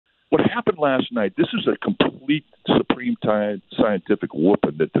what happened last night, this is a complete supreme scientific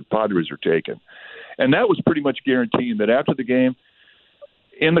whooping that the Padres are taking. And that was pretty much guaranteeing that after the game,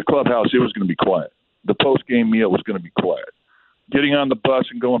 in the clubhouse, it was going to be quiet. The post-game meal was going to be quiet. Getting on the bus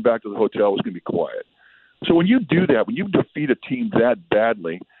and going back to the hotel was going to be quiet. So when you do that, when you defeat a team that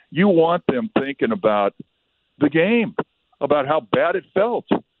badly, you want them thinking about the game, about how bad it felt.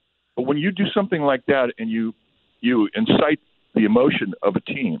 But when you do something like that and you incite the emotion of a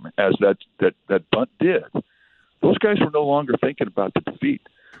team, as that bunt did, those guys were no longer thinking about the defeat.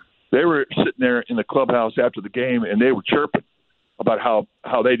 They were sitting there in the clubhouse after the game, and they were chirping about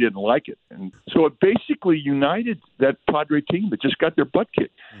how they didn't like it. And so it basically united that Padre team that just got their butt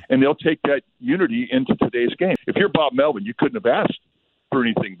kicked. And they'll take that unity into today's game. If you're Bob Melvin, you couldn't have asked for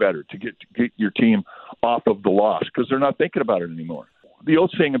anything better to get your team off of the loss because they're not thinking about it anymore. The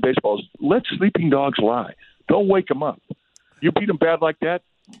old saying in baseball is, let sleeping dogs lie. Don't wake them up. You beat them bad like that,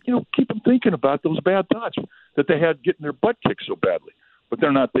 keep them thinking about those bad thoughts that they had getting their butt kicked so badly. But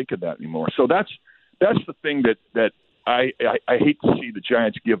they're not thinking that anymore. So that's the thing that I hate to see the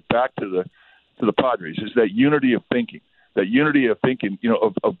Giants give back to the Padres, is that unity of thinking,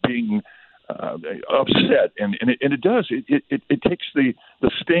 of being upset, and it does. It takes the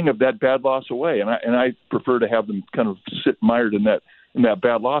sting of that bad loss away, and I prefer to have them kind of sit mired in that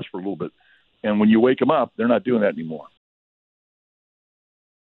bad loss for a little bit. And when you wake them up, they're not doing that anymore.